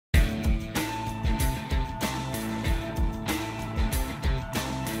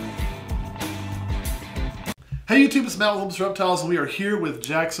Hey YouTube, it's Matt with Olympus Reptiles, and we are here with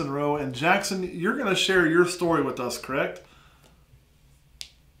Jackson Rowe. And Jackson, you're going to share your story with us, correct?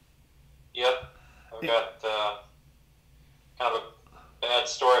 Yep. I've got kind of a bad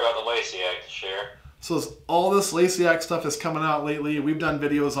story about the LACEY to share. So all this LACEY stuff is coming out lately. We've done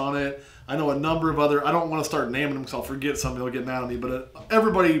videos on it. I know a number of other, I don't want to start naming them because I'll forget somebody will get mad at me, but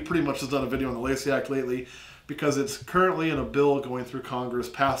everybody pretty much has done a video on the LACEY lately because it's currently in a bill going through Congress,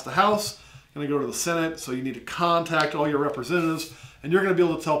 past the House, going to go to the Senate, so you need to contact all your representatives, and you're going to be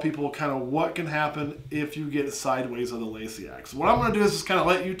able to tell people kind of what can happen if you get sideways of the LACEY Act. So what I'm going to do is just kind of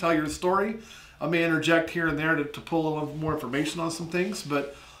let you tell your story. I may interject here and there to pull a little more information on some things,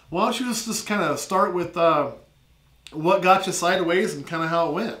 but why don't you just kind of start with what got you sideways and kind of how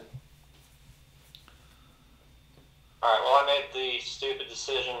it went? All right, well, I made the stupid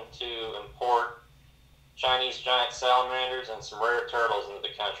decision to import Chinese giant salamanders and some rare turtles into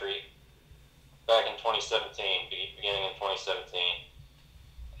the country back in 2017, beginning in 2017.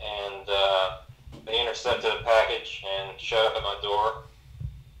 And they intercepted a package and showed up at my door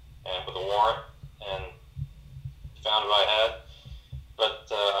and with a warrant and found what I had. But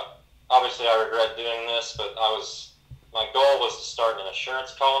obviously I regret doing this, but my goal was to start an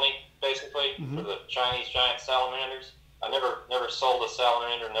assurance colony, basically, for the Chinese giant salamanders. I never sold a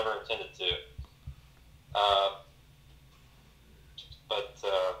salamander, never intended to.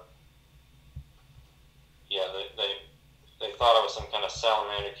 Yeah, they thought I was some kind of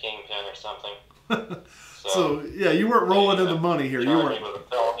salamander kingpin or something. So yeah, you weren't rolling in the money here. You weren't. With a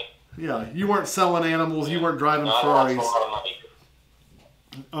felony. Yeah, you weren't selling animals. Yeah. You weren't driving Ferraris. I lost a lot of money.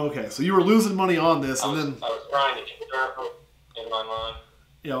 Okay, so you were losing money on this, I was trying to conserve in my mind.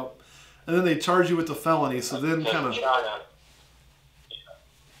 Yeah, and then they charge you with the felony. So then kind of. China. Yeah.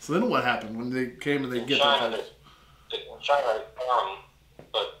 So then what happened when they came and they get China? In China, they farm them,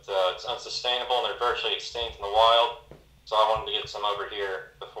 but it's unsustainable and they're virtually extinct in the wild. So I wanted to get some over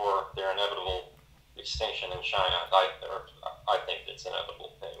here before their inevitable extinction in China. I think it's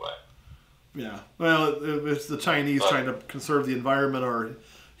inevitable anyway. Yeah, well, if it's the Chinese trying to conserve the environment or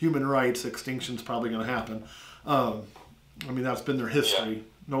human rights, extinction's probably going to happen. I mean, that's been their history. Yeah.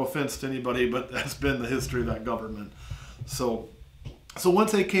 No offense to anybody, but that's been the history of that government. So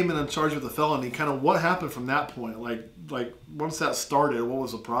once they came in and charged with the felony, kind of what happened from that point? Like once that started, what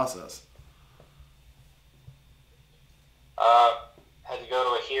was the process? Had to go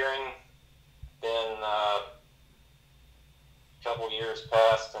to a hearing. Then a couple of years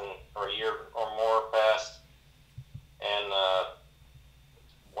passed, or a year or more passed, and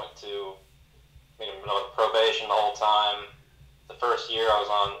went to probation the whole time. The first year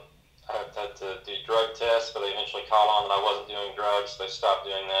I had to do drug tests, but they eventually caught on that I wasn't doing drugs, so they stopped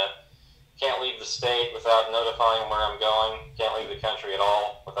doing that. Can't leave the state without notifying where I'm going. Can't leave the country at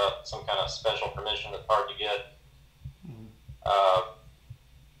all without some kind of special permission that's hard to get.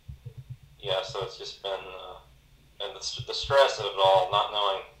 Yeah, so it's just been, and the stress of it all, not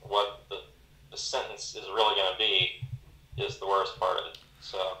knowing what the sentence is really going to be, is the worst part of it.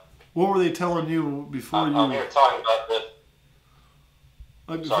 So. What were they telling you before you? I'm here talking about this.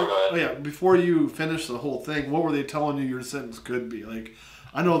 Sorry, go ahead. Oh yeah, before you finish the whole thing, what were they telling you your sentence could be? Like,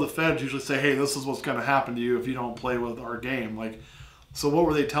 I know the feds usually say, "Hey, this is what's going to happen to you if you don't play with our game." Like, so what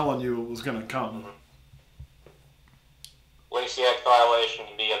were they telling you was going to come? LACEY Act violation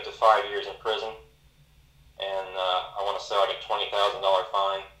can be up to 5 years in prison, and I want to say like a $20,000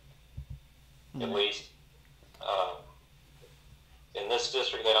 fine, at least. In this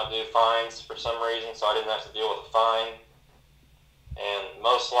district, they don't do fines for some reason, so I didn't have to deal with a fine. And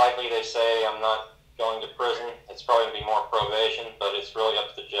most likely, they say I'm not going to prison. It's probably going to be more probation, but it's really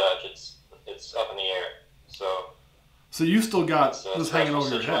up to the judge. It's up in the air. So you still got this hanging over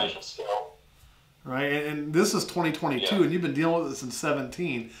your head. Still. Right, and this is 2022, yeah. And you've been dealing with this in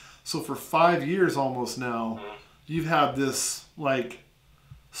 17. So for 5 years almost now, you've had this like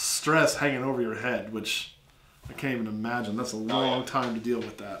stress hanging over your head, which I can't even imagine. That's a long time to deal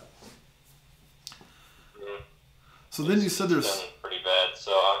with that. So then you said there's been pretty bad.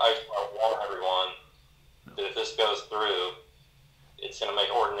 So I warn everyone that if this goes through, it's going to make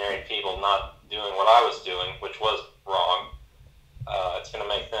ordinary people not doing what I was doing, which was wrong. It's going to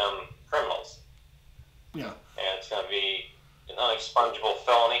make them criminals. Yeah. And it's going to be an unexpungible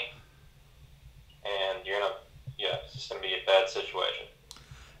felony, and it's just going to be a bad situation.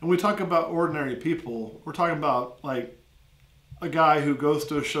 And we talk about ordinary people. We're talking about like a guy who goes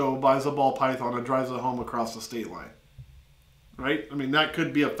to a show, buys a ball python, and drives it home across the state line. Right? I mean, that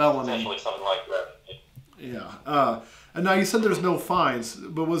could be a felony. Essentially something like that. Yeah. And now you said there's no fines,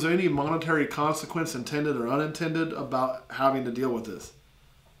 but was there any monetary consequence intended or unintended about having to deal with this?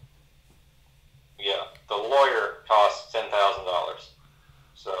 Yeah. The lawyer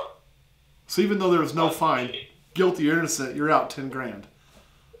So even though there's no fine, guilty or innocent, you're out 10 grand.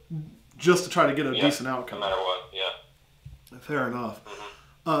 Just to try to get a decent outcome. No matter what, yeah. Fair enough.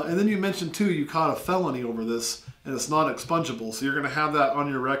 And then you mentioned, too, you caught a felony over this, and it's not expungable, so you're going to have that on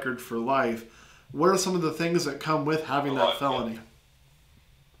your record for life. What are some of the things that come with having that felony?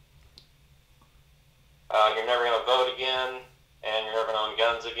 You're never going to vote again, and you're never going to own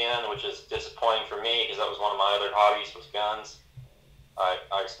guns again, which is disappointing for me because that was one of my other hobbies was guns. I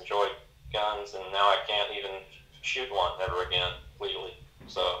just enjoyed guns, and now I can't even shoot one ever again legally.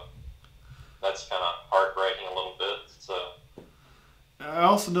 So that's kind of heartbreaking a little bit. So I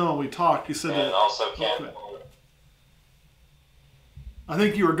also know when we talked, you said that. Also can't. I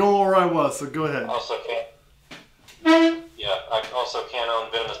think you were going where I was, so go ahead. Also can't. Yeah, I also can't own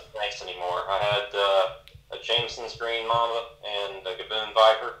venomous snakes anymore. I had a Jameson's green mama and a Gaboon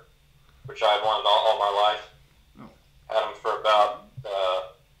viper, which I had wanted all my life. Had them for about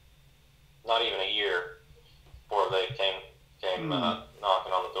not even a year before they came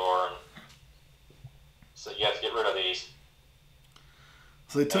knocking on the door and said, you have to get rid of these.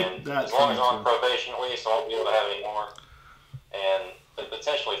 So they took and that. As long as I'm on probation, at least I won't be able to have any more. And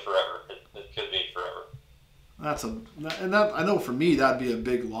potentially forever. It could be forever. I know for me that'd be a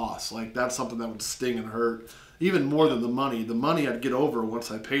big loss. Like that's something that would sting and hurt even more than the money. The money I'd get over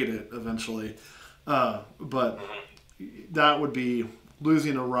once I paid it eventually, but that would be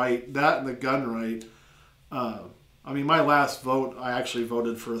losing a right. That and the gun right. I mean, my last vote, I actually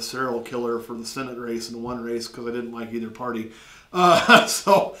voted for a serial killer for the Senate race in one race because I didn't like either party.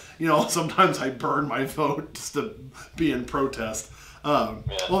 So, sometimes I burn my vote just to be in protest.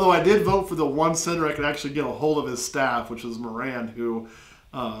 Although I did vote for the one senator I could actually get a hold of his staff, which is Moran, who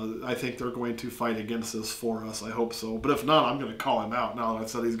I think they're going to fight against this for us. I hope so. But if not, I'm going to call him out now that I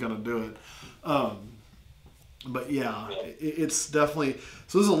said he's going to do it. But yeah, it's definitely...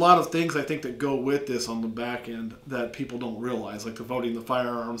 So there's a lot of things I think that go with this on the back end that people don't realize, like the voting the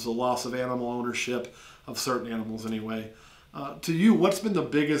firearms, the loss of animal ownership of certain animals anyway. To you, what's been the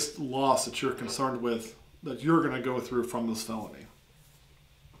biggest loss that you're concerned with that you're going to go through from this felony?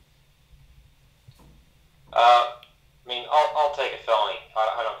 I'll take a felony.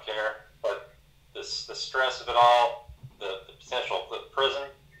 I don't care. But the stress of it all, the potential for prison,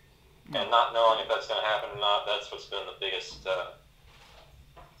 and not knowing if that's going to happen or not, that's what's been the biggest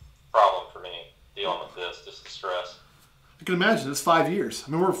problem for me, dealing with this, just the stress. I can imagine. It's 5 years.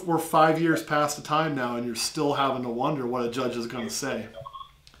 I mean, we're 5 years past the time now, and you're still having to wonder what a judge is going to say.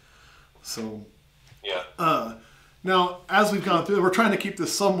 So, yeah. Now, as we've gone through, we're trying to keep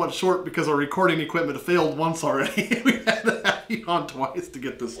this somewhat short because our recording equipment failed once already. We had to have you on twice to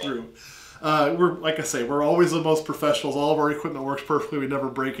get this through. Like I say, we're always the most professionals. All of our equipment works perfectly. We never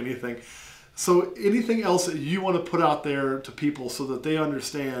break anything. So anything else that you want to put out there to people so that they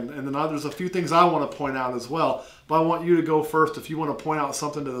understand? And then there's a few things I want to point out as well. But I want you to go first if you want to point out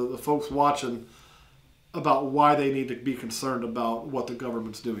something to the folks watching about why they need to be concerned about what the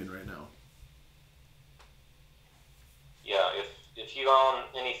government's doing right now. Yeah, if you own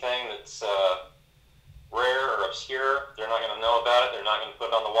anything that's rare or obscure, they're not going to know about it. They're not going to put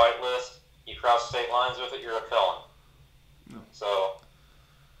it on the white list. You cross state lines with it, you're a felon. No. So,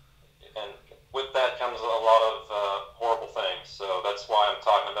 and with that comes a lot of horrible things. So that's why I'm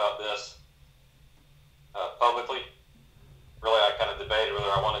talking about this publicly. Really, I kind of debated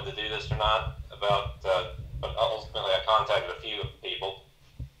whether I wanted to do this or not. But ultimately, I contacted a few people,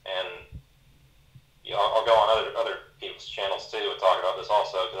 and I'll go on other people's channels too and talk about this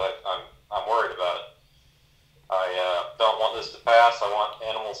also because I'm worried about it. I don't want this to pass. I want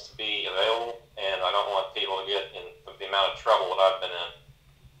animals to be available, and I don't want people to get in the amount of trouble that I've been in.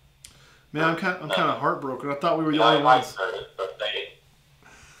 Man, I'm kind of heartbroken. I thought we were the only ones.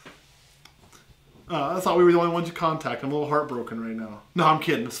 I thought we were the only ones you contact. I'm a little heartbroken right now. No, I'm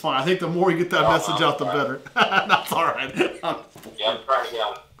kidding. It's fine. I think the more you get that message out, the better. That's all right. Yeah, I'm trying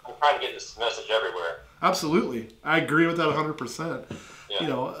to get this message everywhere. Absolutely. I agree with that 100%.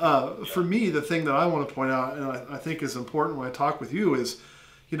 Yeah. For me, the thing that I want to point out, and I think is important when I talk with you is,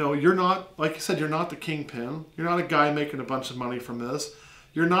 you're not, like you said, you're not the kingpin. You're not a guy making a bunch of money from this.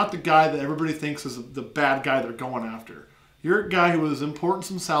 You're not the guy that everybody thinks is the bad guy they're going after. You're a guy who was importing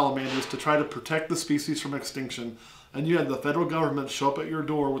some salamanders to try to protect the species from extinction, and you had the federal government show up at your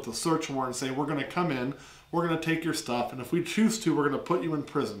door with a search warrant and say, we're going to come in, we're going to take your stuff, and if we choose to, we're going to put you in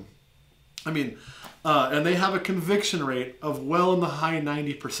prison. I mean, and they have a conviction rate of well in the high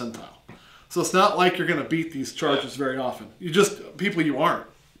 90 percentile. So it's not like you're going to beat these charges very often. You aren't.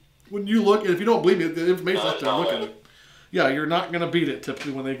 When you look, if you don't believe me, the information's out there, look at it. Yeah, you're not going to beat it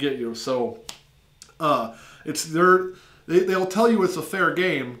typically when they get you. So it's They'll tell you it's a fair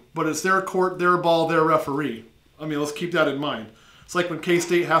game, but it's their court, their ball, their referee. I mean, let's keep that in mind. It's like when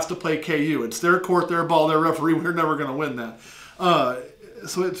K-State has to play KU. It's their court, their ball, their referee. We're never going to win that.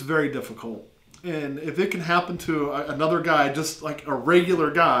 So it's very difficult. And if it can happen to another guy, just like a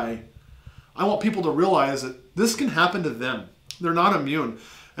regular guy, I want people to realize that this can happen to them. They're not immune.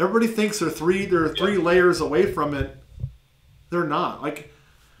 Everybody thinks they're three layers away from it. They're not. Like,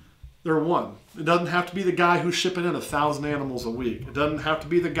 they're one. It doesn't have to be the guy who's shipping in 1,000 animals a week. It doesn't have to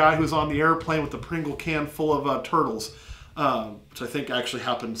be the guy who's on the airplane with the Pringle can full of turtles, which I think actually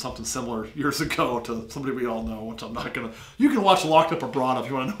happened something similar years ago to somebody we all know, which I'm not going to... You can watch Locked Up Abroad if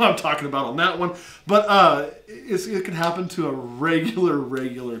you want to know what I'm talking about on that one. But it can happen to a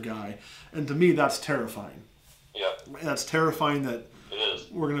regular guy. And to me, that's terrifying. Yeah. That's terrifying that it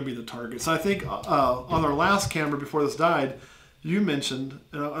is. We're going to be the target. So I think on our last camera before this died, you mentioned,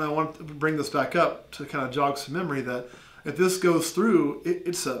 and I want to bring this back up to kind of jog some memory, that if this goes through,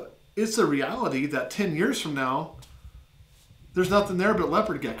 it's a reality that 10 years from now, there's nothing there but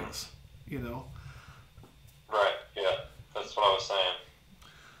leopard geckos, you know? Right, yeah. That's what I was saying.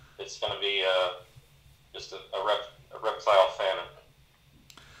 It's going to be just a reptile famine.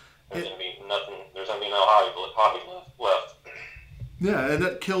 There's going to be nothing, there's going to be no hobby left. Yeah, and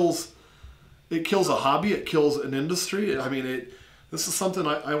that kills... It kills a hobby. It kills an industry. I mean, this is something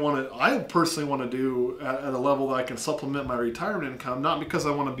I personally want to do at a level that I can supplement my retirement income, not because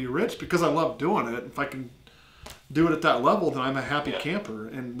I want to be rich, because I love doing it. If I can do it at that level, then I'm a happy camper,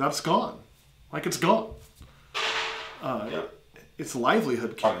 and that's gone. Like, it's gone. It's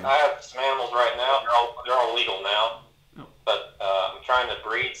livelihood killing. I have some animals right now. They're all legal now, but I'm trying to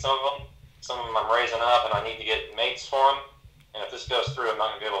breed some of them. Some of them I'm raising up, and I need to get mates for them. And if this goes through, I'm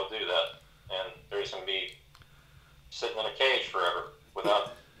not going to be able to do that. And they're just going to be sitting in a cage forever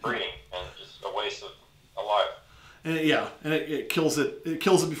without breeding, and just a waste of a life. And it kills it. It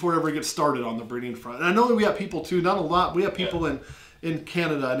kills it before it ever gets started on the breeding front. And I know that we have people too, not a lot. We have people in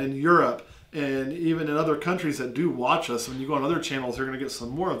Canada and in Europe and even in other countries that do watch us. When you go on other channels, you're going to get some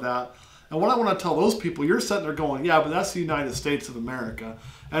more of that. And what I want to tell those people, you're sitting there going, yeah, but that's the United States of America.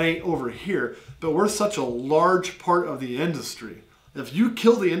 That ain't over here. But we're such a large part of the industry. If you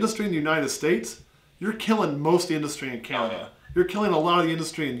kill the industry in the United States, you're killing most of the industry in Canada. You're killing a lot of the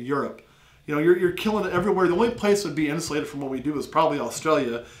industry in Europe. You know, you're killing it everywhere. The only place that would be insulated from what we do is probably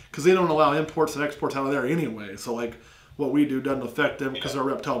Australia, because they don't allow imports and exports out of there anyway. So, like, what we do doesn't affect them because our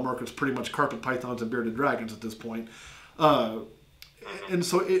reptile market's pretty much carpet pythons and bearded dragons at this point. And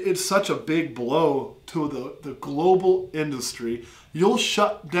so it's such a big blow to the global industry. You'll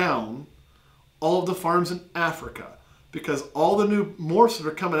shut down all of the farms in Africa, because all the new morphs that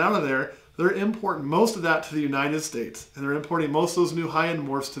are coming out of there, they're importing most of that to the United States. And they're importing most of those new high-end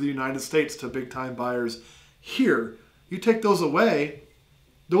morphs to the United States to big-time buyers here. You take those away,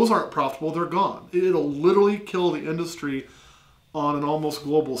 those aren't profitable, they're gone. It'll literally kill the industry on an almost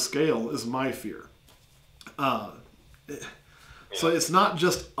global scale, is my fear. So it's not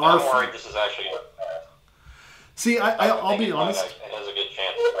just our fear. I'm worried this is actually... See, I'll be honest. It has a good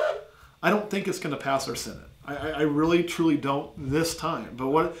chance. I don't think it's going to pass our Senate. I really, truly don't this time. But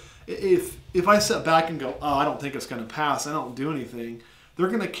what if I sit back and go, oh, I don't think it's going to pass, I don't do anything, they're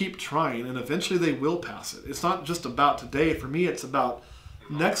going to keep trying, and eventually they will pass it. It's not just about today. For me, it's about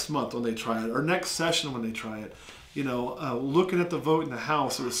next month when they try it, or next session when they try it. You know, looking at the vote in the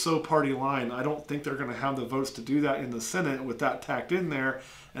House, it was so party line. I don't think they're going to have the votes to do that in the Senate with that tacked in there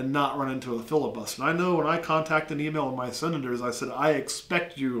and not run into a filibuster. And I know when I contacted an email with my senators, I said, I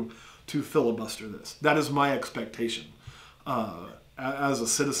expect you to filibuster this. That is my expectation. As a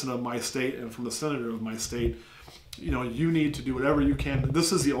citizen of my state and from the senator of my state, you know, you need to do whatever you can.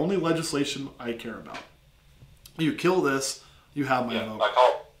 This is the only legislation I care about. You kill this, you have my vote. I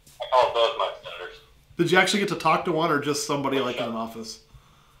called both my senators. Did you actually get to talk to one, or just somebody like in an office?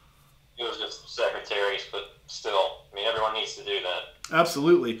 It was just secretaries, but still, I mean, everyone needs to do that.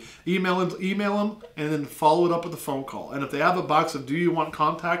 Absolutely. Email them, and then follow it up with a phone call. And if they have a box of, do you want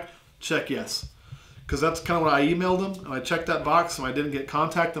contact, check yes. Because that's kind of what I emailed them, and I checked that box, and I didn't get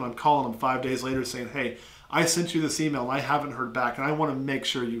contact, and I'm calling them 5 days later saying, hey, I sent you this email, and I haven't heard back, and I want to make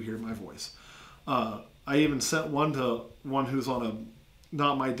sure you hear my voice. I even sent one to one who's on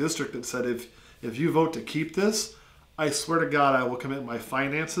not my district that said, if you vote to keep this, I swear to God I will commit my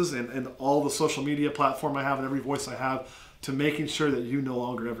finances and all the social media platform I have and every voice I have to making sure that you no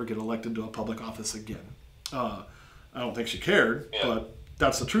longer ever get elected to a public office again. I don't think she cared, but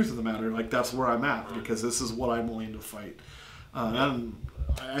that's the truth of the matter. Like, that's where I'm at, because this is what I'm willing to fight. And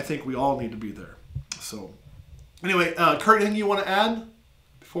I think we all need to be there. So, anyway, Kurt, anything you want to add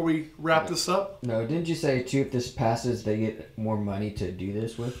before we wrap this up? No, didn't you say too if this passes they get more money to do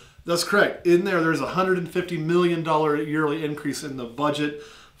this with? That's correct. In there's a $150 million yearly increase in the budget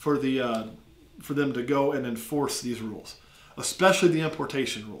for for them to go and enforce these rules, especially the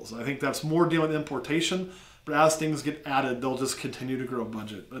importation rules. I think that's more dealing with importation, but as things get added, they'll just continue to grow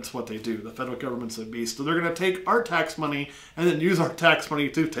budget. That's what they do. The federal government's a beast. So they're going to take our tax money and then use our tax money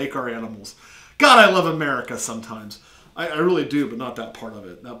to take our animals. God, I love America sometimes. I really do, but not that part of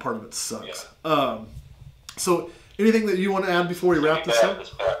it. That part of it sucks. Yeah. So anything that you want to add before we wrap this up?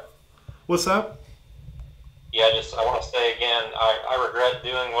 What's that? Yeah, I want to say again, I regret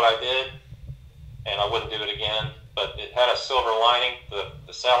doing what I did, and I wouldn't do it again. But it had a silver lining.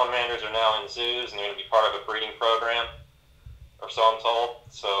 The salamanders are now in zoos, and they're going to be part of a breeding program, or so I'm told.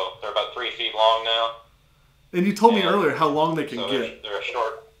 So they're about 3 feet long now. And you told me earlier how long they can get. They're a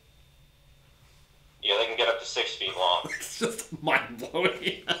short. Yeah, they can get up to 6 feet long. It's just mind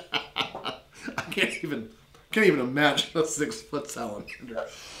blowing. I can't even imagine a 6-foot salamander.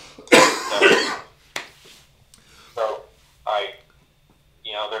 So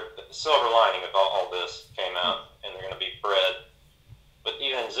the silver lining of all this came out, and they're going to be bred. But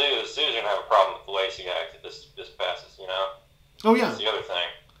even in zoos are going to have a problem with the LACEY Act if this passes. Oh yeah. That's the other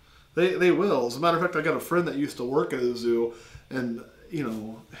thing. They will. As a matter of fact, I got a friend that used to work at a zoo, and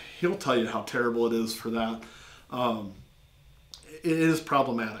he'll tell you how terrible it is for that. It is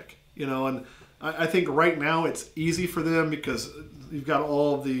problematic, and I think right now it's easy for them because you've got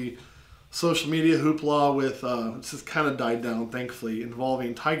all of the social media hoopla with, it's just kind of died down, thankfully,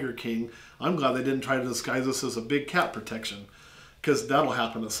 involving Tiger King. I'm glad they didn't try to disguise this as a big cat protection, because that'll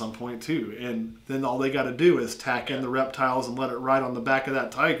happen at some point too. And then all they got to do is tack in the reptiles and let it ride on the back of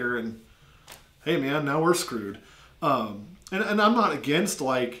that tiger, and hey man, now we're screwed. And I'm not against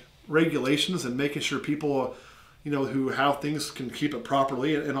regulations and making sure people, who have things can keep it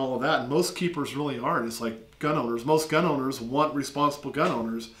properly and all of that. And most keepers really aren't. It's like gun owners. Most gun owners want responsible gun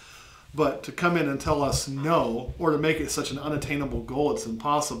owners. But to come in and tell us no, or to make it such an unattainable goal it's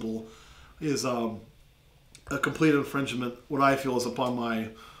impossible, is a complete infringement, what I feel is upon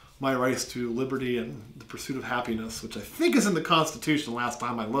my rights to liberty and the pursuit of happiness, which I think is in the Constitution last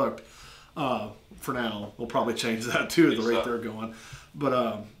time I looked. For now, we'll probably change that too, the rate they're going.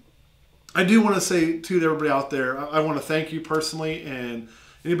 But I do want to say to everybody out there, I want to thank you personally, and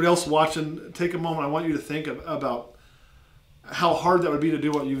anybody else watching, take a moment. I want you to think about how hard that would be to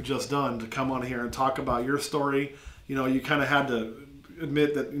do what you've just done, to come on here and talk about your story. You kind of had to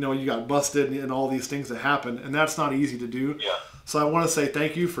admit that, you got busted and all these things that happened, and that's not easy to do. Yeah. So I want to say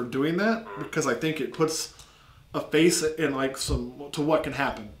thank you for doing that, because I think it puts a face and to what can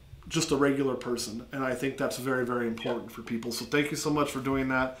happen. Just a regular person, and I think that's very, very important for people. So thank you so much for doing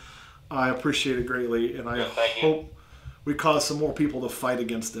that. I appreciate it greatly, and I hope we cause some more people to fight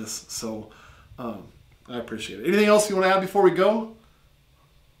against this. So I appreciate it. Anything else you want to add before we go?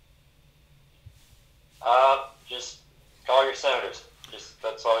 Just call your senators.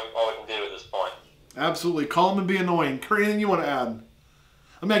 That's all we can do at this point. Absolutely. Call them and be annoying. Curry, anything you want to add?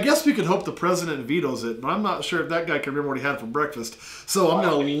 I mean, I guess we could hope the president vetoes it, but I'm not sure if that guy can remember what he had for breakfast. So I'm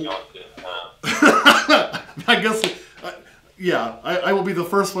going to... I guess... I will be the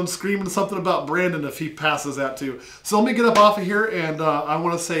first one screaming something about Brandon if he passes that too. So let me get up off of here, and I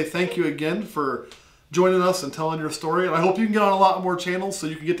want to say thank you again for joining us and telling your story. And I hope you can get on a lot more channels so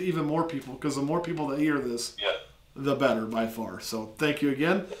you can get to even more people, because the more people that hear this, the better by far. So thank you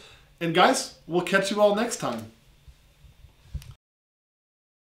again. And guys, we'll catch you all next time.